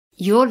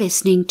You're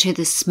listening to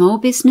the Small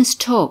Business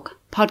Talk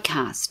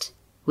podcast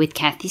with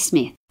Kathy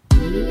Smith.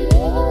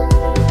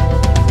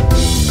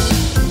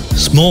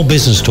 Small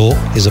Business Talk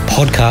is a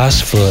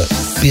podcast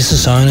for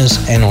business owners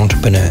and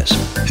entrepreneurs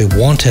who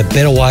want a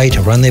better way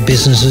to run their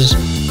businesses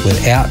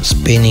without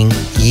spending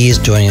years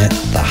doing it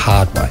the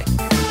hard way.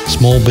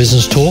 Small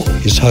Business Talk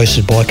is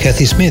hosted by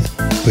Kathy Smith,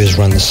 who has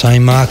run the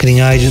same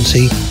marketing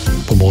agency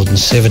for more than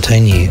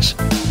 17 years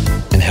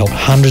and helped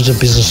hundreds of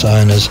business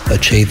owners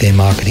achieve their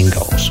marketing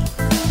goals.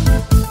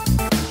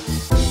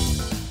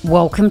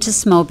 Welcome to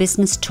Small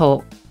Business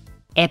Talk,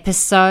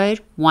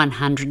 episode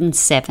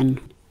 107.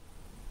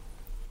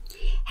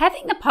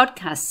 Having a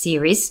podcast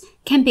series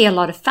can be a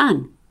lot of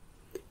fun,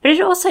 but it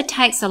also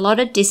takes a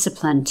lot of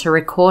discipline to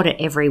record it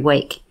every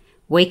week,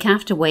 week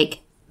after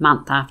week,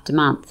 month after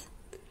month.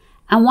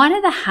 And one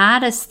of the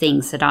hardest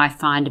things that I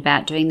find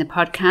about doing the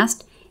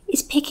podcast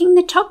is picking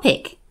the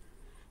topic.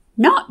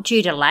 Not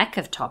due to lack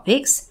of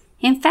topics,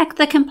 in fact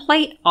the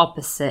complete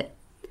opposite.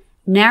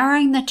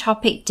 Narrowing the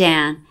topic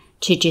down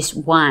to just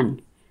one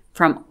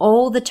from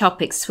all the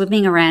topics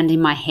swimming around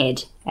in my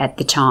head at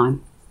the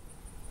time.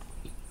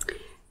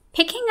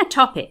 Picking a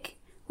topic.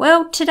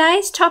 Well,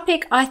 today's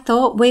topic, I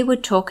thought we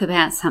would talk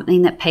about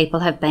something that people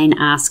have been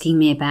asking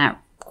me about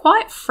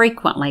quite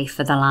frequently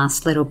for the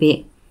last little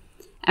bit.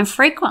 And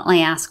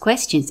frequently asked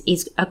questions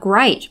is a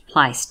great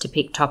place to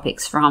pick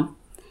topics from.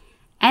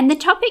 And the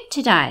topic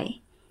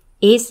today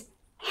is,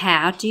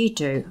 how do you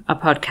do a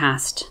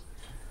podcast?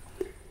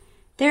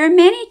 There are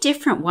many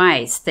different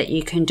ways that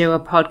you can do a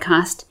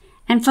podcast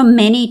and for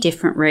many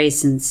different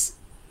reasons.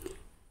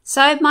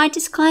 So my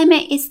disclaimer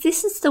is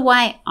this is the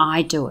way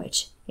I do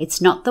it. It's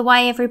not the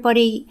way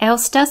everybody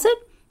else does it,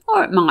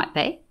 or it might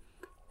be.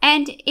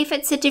 And if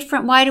it's a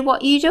different way to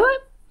what you do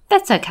it,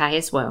 that's okay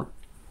as well.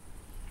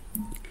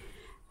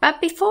 But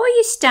before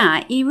you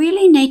start, you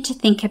really need to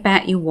think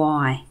about your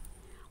why.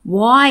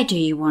 Why do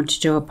you want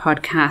to do a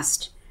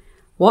podcast?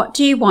 What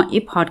do you want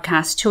your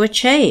podcast to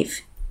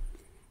achieve?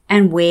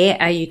 And where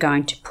are you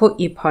going to put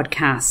your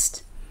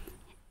podcast?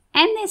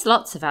 And there's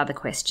lots of other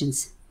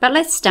questions, but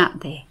let's start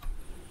there.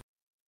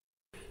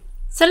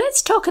 So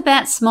let's talk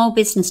about Small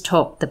Business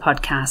Talk, the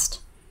podcast.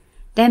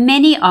 There are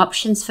many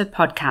options for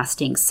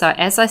podcasting. So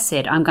as I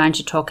said, I'm going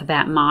to talk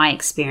about my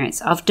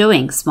experience of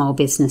doing Small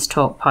Business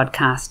Talk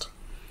podcast.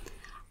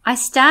 I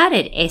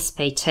started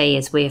SBT,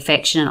 as we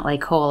affectionately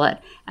call it,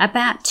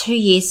 about 2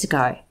 years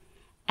ago.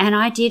 And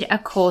I did a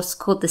course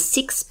called the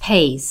 6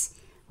 Ps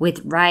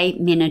with Ray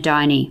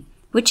Minodoni,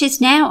 which is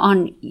now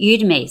on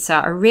Udemy. So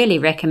I really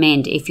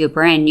recommend, if you're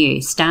brand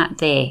new, start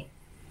there.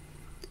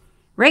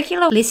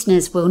 Regular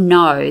listeners will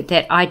know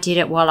that I did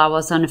it while I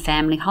was on a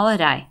family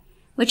holiday,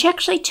 which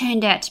actually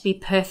turned out to be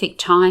perfect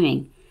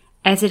timing,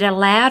 as it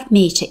allowed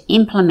me to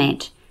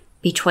implement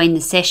between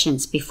the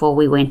sessions before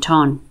we went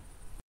on.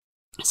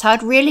 So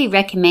I'd really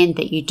recommend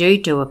that you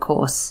do a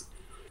course,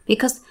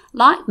 because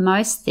like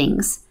most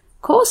things,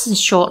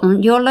 courses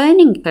shorten your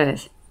learning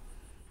curve.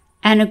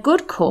 And a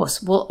good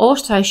course will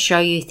also show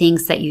you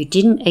things that you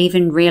didn't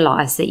even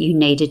realise that you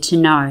needed to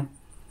know.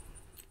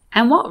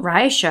 And what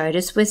Ray showed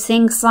us was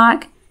things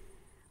like,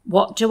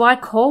 what do I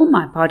call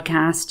my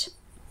podcast?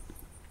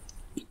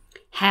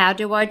 How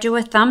do I do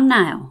a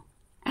thumbnail?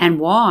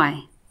 And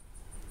why?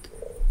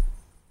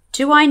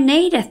 Do I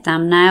need a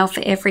thumbnail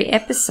for every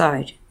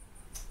episode?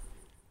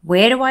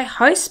 Where do I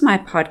host my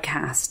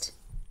podcast?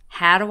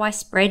 How do I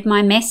spread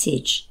my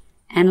message?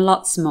 And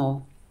lots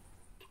more.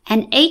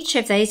 And each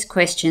of these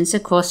questions,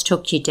 of course,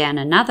 took you down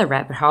another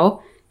rabbit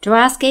hole to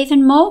ask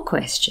even more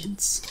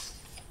questions.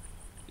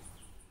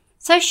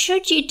 So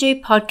should you do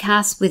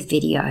podcasts with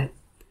video?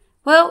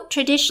 Well,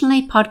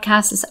 traditionally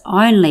podcasts has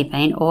only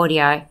been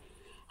audio.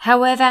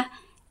 However,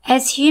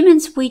 as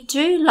humans, we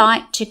do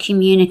like to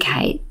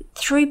communicate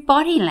through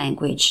body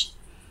language.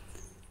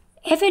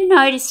 Ever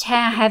noticed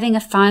how having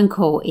a phone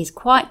call is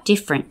quite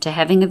different to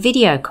having a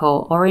video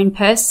call or in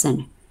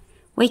person?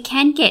 We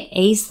can get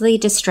easily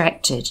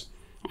distracted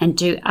and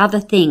do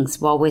other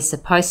things while we're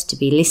supposed to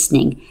be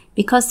listening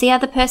because the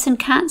other person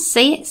can't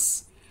see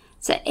us.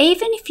 So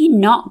even if you're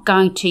not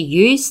going to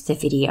use the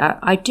video,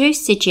 I do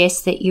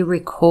suggest that you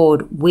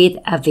record with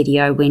a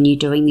video when you're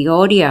doing the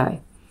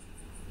audio.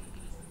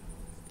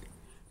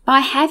 By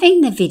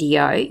having the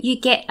video, you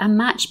get a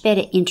much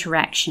better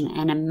interaction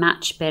and a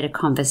much better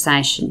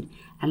conversation.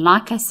 And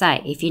like I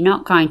say, if you're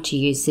not going to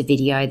use the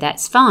video,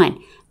 that's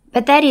fine.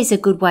 But that is a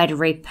good way to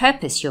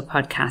repurpose your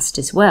podcast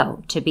as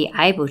well, to be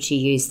able to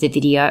use the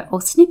video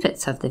or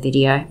snippets of the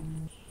video.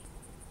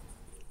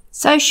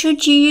 So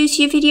should you use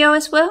your video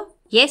as well?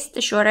 Yes, the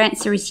short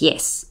answer is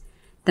yes.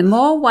 The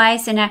more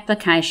ways and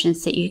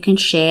applications that you can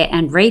share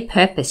and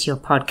repurpose your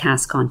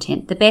podcast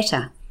content, the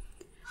better.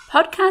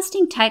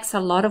 Podcasting takes a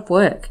lot of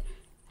work.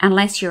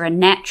 Unless you're a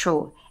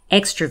natural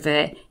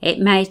extrovert, it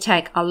may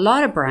take a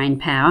lot of brain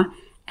power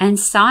and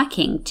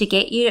psyching to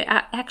get you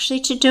actually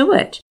to do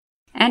it.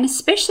 And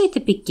especially at the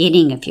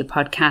beginning of your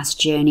podcast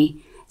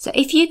journey. So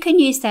if you can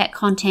use that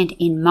content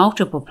in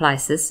multiple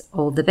places,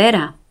 all the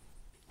better.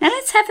 Now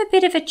let's have a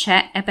bit of a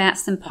chat about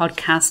some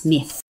podcast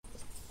myths.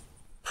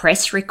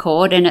 press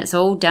record and it's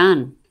all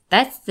done.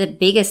 That's the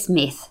biggest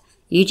myth.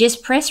 You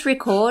just press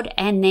record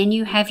and then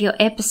you have your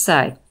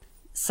episode.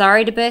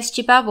 Sorry to burst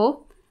your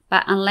bubble,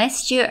 but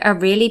unless you're a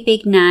really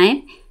big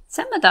name,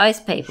 some of those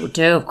people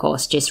do, of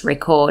course, just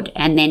record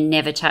and then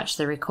never touch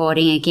the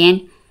recording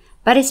again.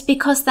 But it's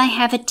because they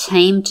have a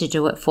team to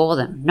do it for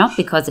them, not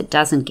because it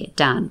doesn't get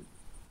done.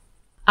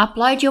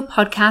 Upload your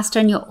podcast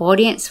and your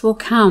audience will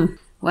come.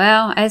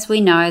 Well, as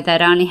we know,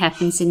 that only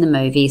happens in the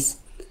movies.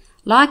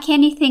 Like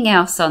anything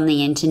else on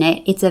the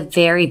internet, it's a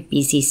very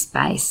busy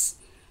space.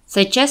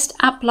 So just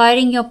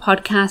uploading your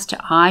podcast to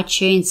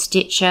iTunes,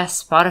 Stitcher,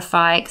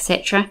 Spotify,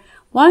 etc.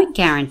 won't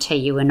guarantee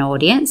you an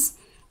audience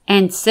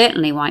and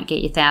certainly won't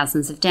get you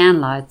thousands of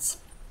downloads.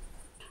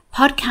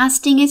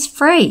 Podcasting is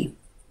free.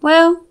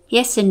 Well,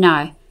 yes and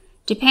no.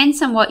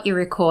 Depends on what you're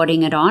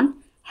recording it on,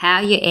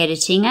 how you're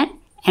editing it,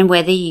 and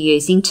whether you're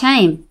using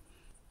Team.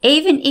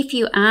 Even if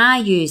you are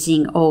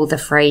using all the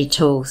free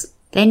tools,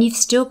 then you've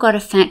still got to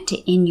factor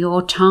in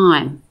your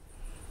time.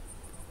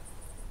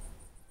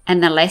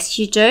 And the less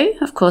you do,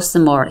 of course, the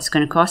more it's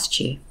going to cost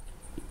you.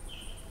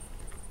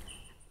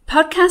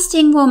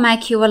 Podcasting will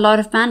make you a lot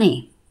of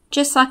money,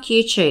 just like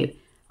YouTube.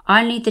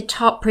 Only the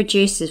top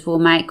producers will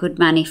make good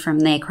money from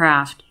their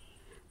craft.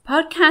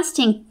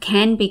 Podcasting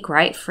can be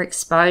great for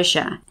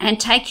exposure and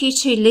take you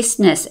to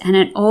listeners and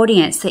an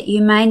audience that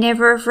you may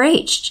never have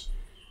reached.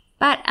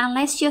 But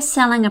unless you're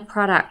selling a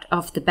product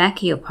off the back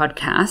of your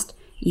podcast,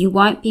 you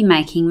won't be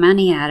making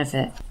money out of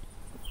it.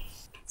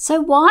 So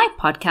why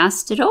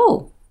podcast at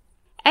all?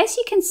 As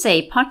you can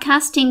see,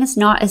 podcasting is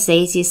not as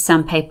easy as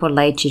some people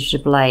lead you to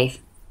believe.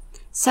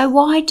 So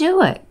why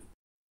do it?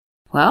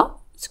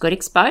 Well, it's good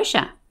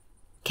exposure,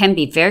 can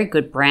be very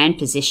good brand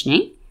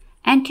positioning,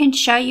 and can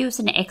show you as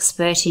an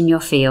expert in your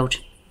field.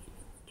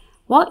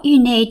 What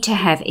you need to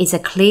have is a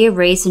clear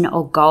reason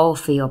or goal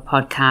for your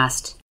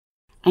podcast,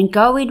 and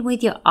go in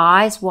with your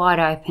eyes wide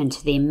open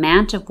to the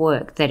amount of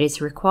work that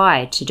is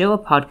required to do a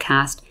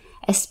podcast,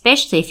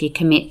 especially if you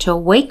commit to a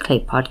weekly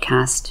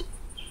podcast.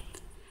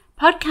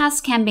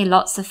 Podcasts can be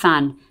lots of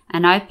fun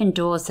and open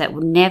doors that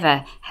would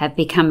never have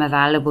become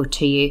available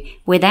to you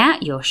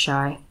without your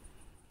show.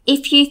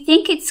 If you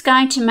think it's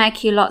going to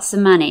make you lots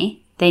of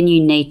money, then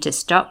you need to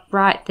stop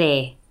right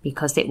there,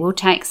 because it will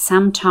take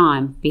some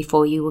time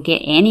before you will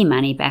get any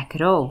money back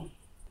at all.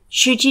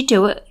 Should you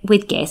do it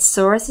with guests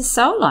or as a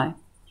solo?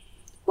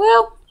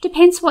 Well,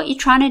 depends what you're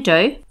trying to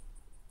do.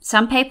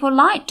 Some people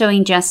like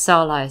doing just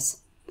solos.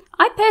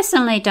 I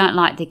personally don't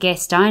like the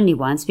guest-only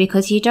ones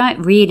because you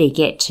don't really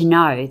get to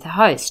know the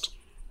host.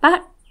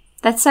 But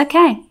that's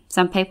okay.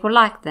 Some people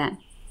like that.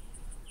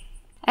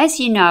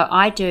 As you know,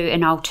 I do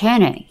an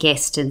alternate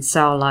guest and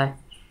solo.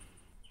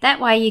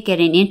 That way you get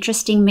an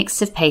interesting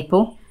mix of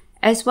people,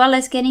 as well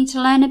as getting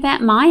to learn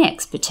about my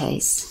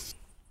expertise.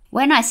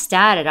 When I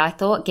started, I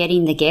thought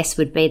getting the guests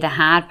would be the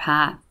hard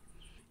part.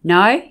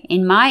 No,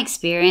 in my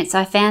experience,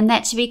 I found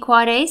that to be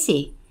quite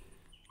easy,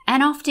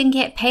 and often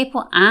get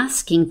people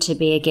asking to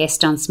be a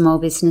guest on Small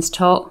Business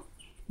Talk.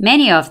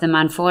 Many of them,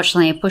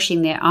 unfortunately, are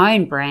pushing their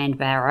own brand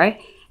barrow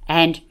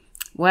and,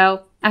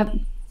 well, are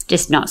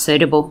just not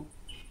suitable.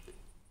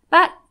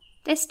 But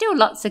there's still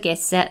lots of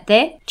guests out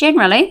there.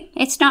 Generally,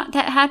 it's not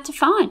that hard to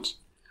find.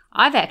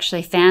 I've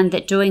actually found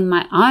that doing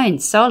my own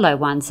solo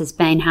ones has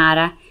been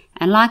harder,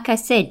 and like I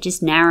said,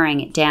 just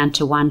narrowing it down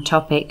to one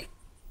topic.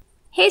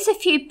 Here's a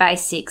few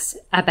basics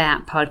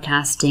about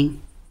podcasting.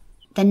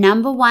 The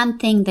number one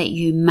thing that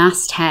you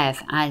must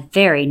have,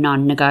 very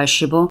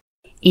non-negotiable,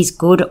 is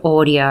good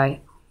audio.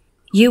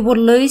 You will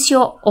lose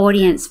your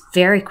audience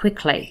very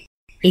quickly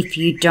if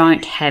you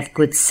don't have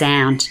good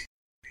sound.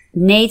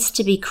 Needs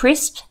to be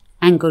crisp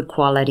and good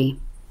quality.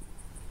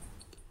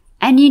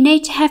 And you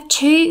need to have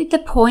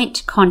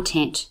to-the-point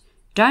content.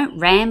 Don't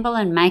ramble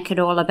and make it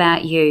all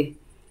about you.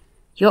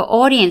 Your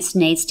audience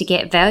needs to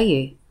get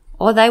value,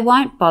 or they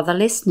won't bother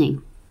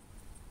listening.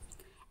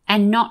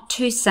 And not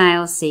too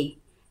salesy.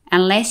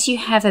 Unless you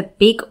have a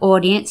big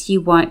audience, you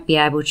won't be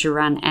able to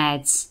run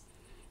ads.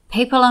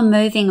 People are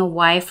moving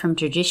away from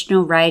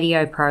traditional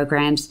radio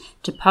programs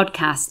to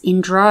podcasts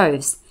in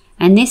droves,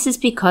 and this is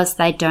because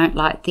they don't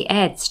like the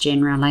ads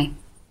generally.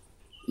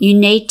 You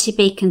need to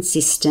be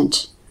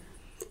consistent.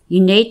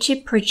 You need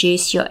to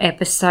produce your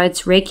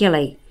episodes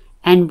regularly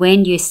and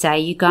when you say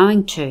you're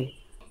going to.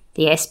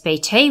 The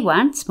SBT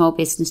one, Small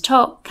Business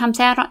Talk, comes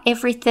out on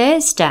every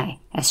Thursday,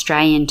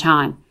 Australian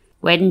time,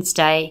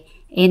 Wednesday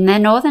in the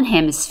Northern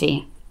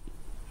Hemisphere.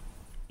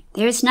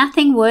 There is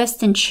nothing worse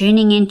than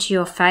tuning into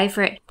your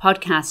favourite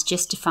podcast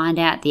just to find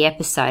out the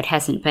episode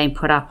hasn't been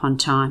put up on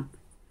time.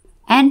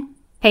 And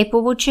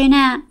people will tune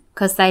out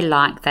because they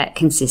like that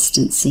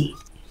consistency.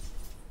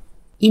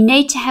 You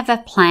need to have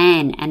a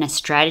plan and a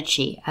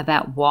strategy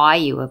about why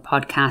you are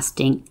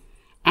podcasting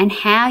and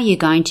how you're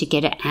going to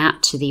get it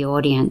out to the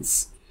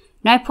audience.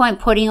 No point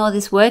putting all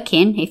this work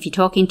in if you're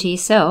talking to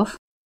yourself.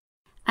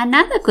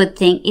 Another good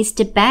thing is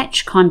to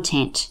batch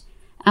content.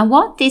 And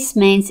what this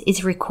means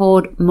is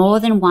record more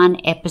than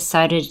one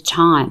episode at a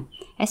time,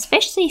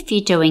 especially if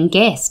you're doing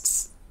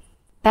guests.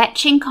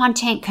 Batching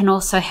content can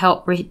also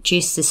help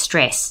reduce the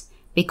stress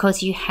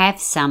because you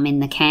have some in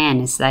the can,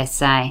 as they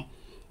say.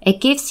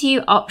 It gives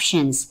you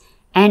options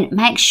and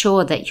makes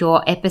sure that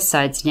your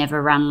episodes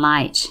never run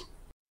late.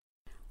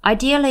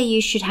 Ideally,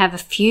 you should have a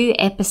few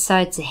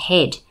episodes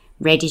ahead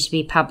ready to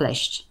be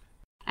published.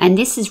 And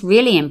this is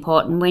really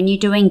important when you're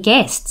doing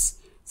guests.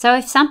 So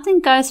if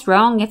something goes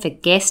wrong, if a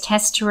guest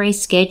has to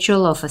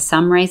reschedule or for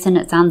some reason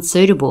it's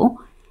unsuitable,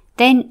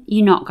 then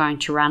you're not going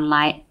to run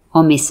late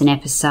or miss an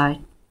episode.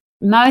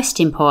 Most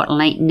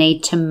importantly,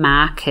 need to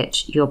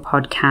market your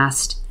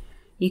podcast.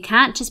 You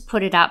can't just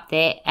put it up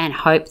there and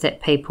hope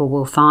that people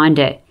will find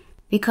it,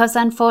 because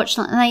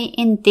unfortunately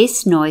in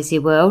this noisy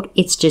world,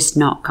 it's just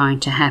not going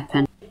to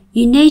happen.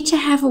 You need to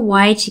have a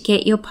way to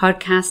get your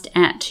podcast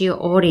out to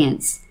your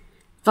audience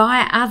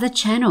via other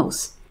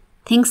channels,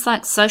 things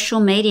like social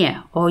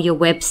media or your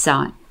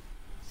website.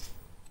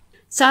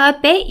 So I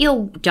bet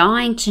you're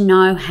dying to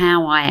know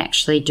how I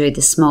actually do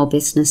the Small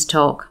Business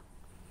Talk.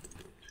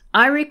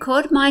 I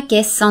record my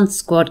guests on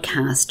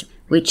Squadcast,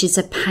 which is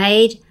a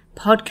paid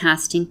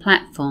podcasting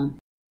platform.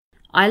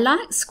 I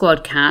like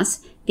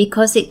Squadcast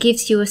because it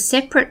gives you a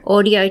separate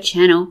audio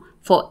channel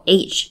for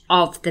each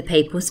of the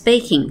people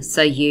speaking,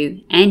 so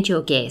you and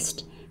your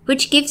guest,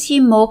 which gives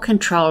you more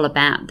control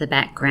about the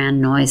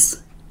background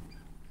noise.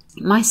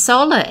 My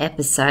solo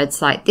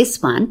episodes like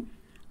this one,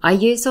 I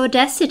use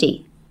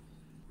Audacity.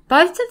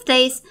 Both of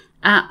these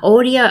are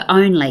audio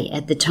only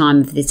at the time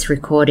of this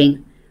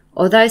recording,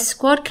 although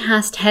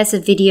Squadcast has a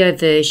video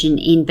version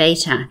in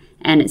beta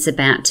and it's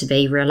about to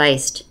be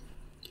released.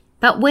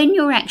 But when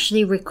you're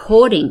actually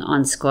recording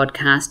on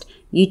Squadcast,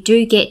 you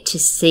do get to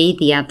see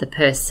the other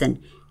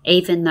person,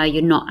 even though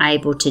you're not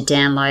able to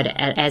download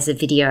it as a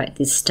video at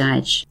this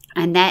stage.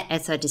 And that,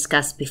 as I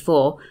discussed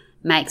before,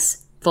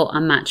 makes for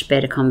a much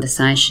better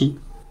conversation.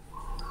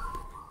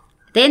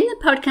 Then the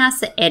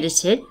podcasts are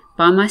edited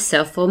by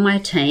myself or my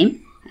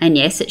team. And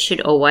yes, it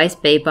should always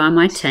be by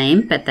my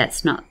team, but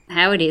that's not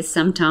how it is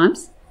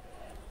sometimes.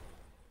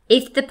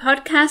 If the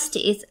podcast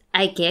is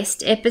a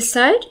guest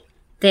episode,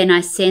 then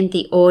I send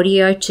the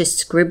audio to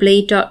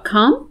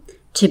scribbly.com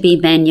to be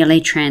manually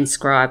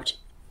transcribed.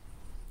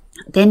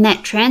 Then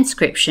that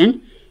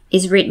transcription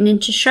is written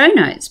into show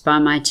notes by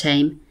my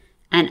team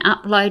and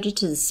uploaded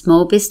to the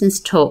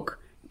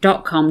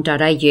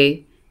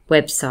smallbusinesstalk.com.au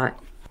website.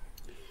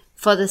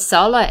 For the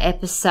solo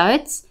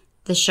episodes,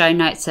 the show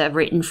notes are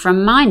written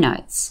from my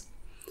notes.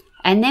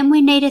 And then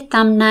we need a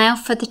thumbnail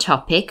for the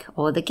topic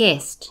or the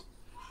guest.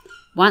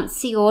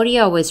 Once the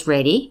audio is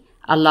ready,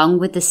 along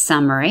with the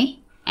summary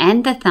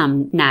and the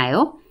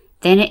thumbnail,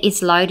 then it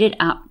is loaded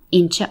up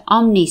into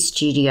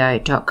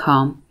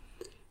omnistudio.com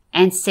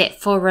and set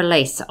for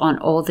release on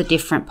all the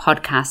different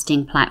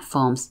podcasting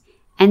platforms.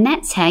 And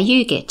that's how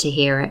you get to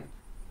hear it.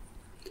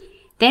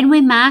 Then we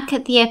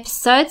market the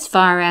episodes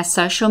via our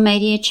social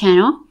media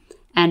channel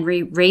and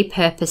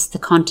repurpose the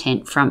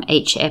content from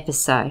each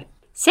episode.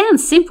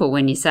 Sounds simple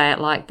when you say it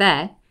like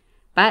that,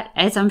 but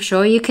as I'm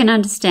sure you can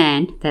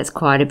understand, that's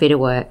quite a bit of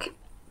work.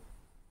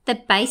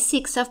 The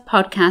basics of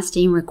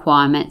podcasting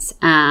requirements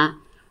are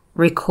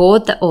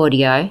record the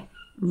audio,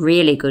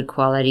 really good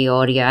quality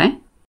audio,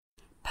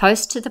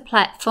 post to the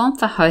platform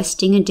for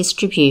hosting and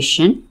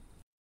distribution,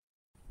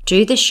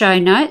 do the show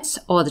notes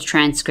or the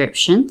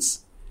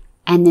transcriptions,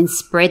 and then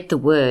spread the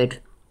word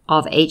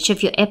of each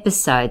of your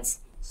episodes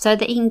so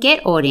that you can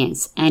get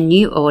audience and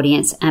new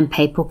audience and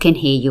people can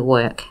hear your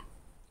work.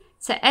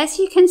 So as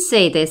you can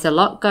see, there's a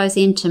lot goes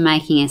into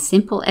making a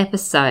simple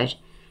episode,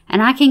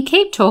 and I can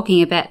keep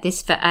talking about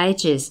this for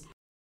ages,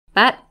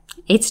 but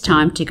it's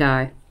time to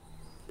go.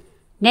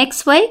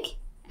 Next week,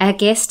 our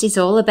guest is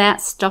all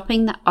about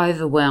stopping the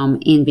overwhelm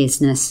in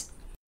business,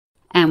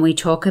 and we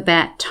talk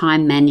about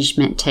time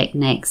management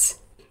techniques.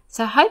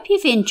 So I hope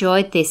you've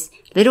enjoyed this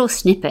little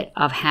snippet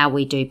of how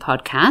we do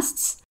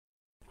podcasts.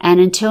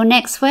 And until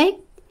next week,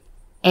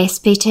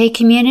 SBT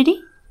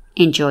community,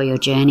 enjoy your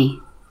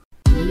journey.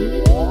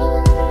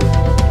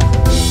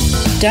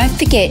 Don't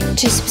forget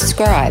to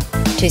subscribe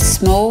to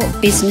Small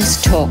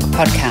Business Talk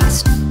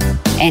podcast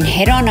and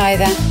head on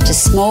over to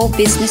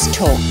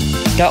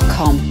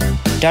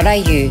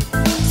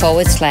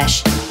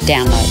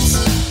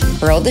smallbusinestalk.com.au/downloads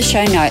for all the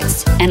show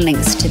notes and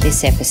links to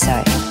this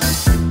episode.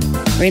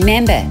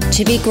 Remember,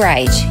 to be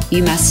great,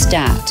 you must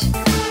start.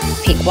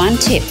 Pick one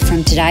tip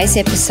from today's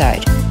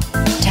episode,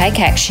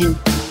 take action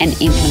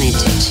and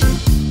implement it.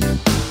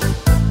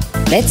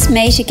 Let's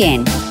meet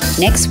again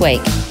next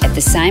week at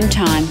the same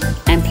time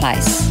and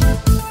place.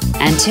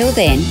 Until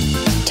then,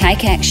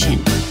 take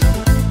action.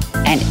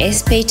 And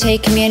SBT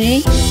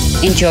community,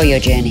 enjoy your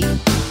journey.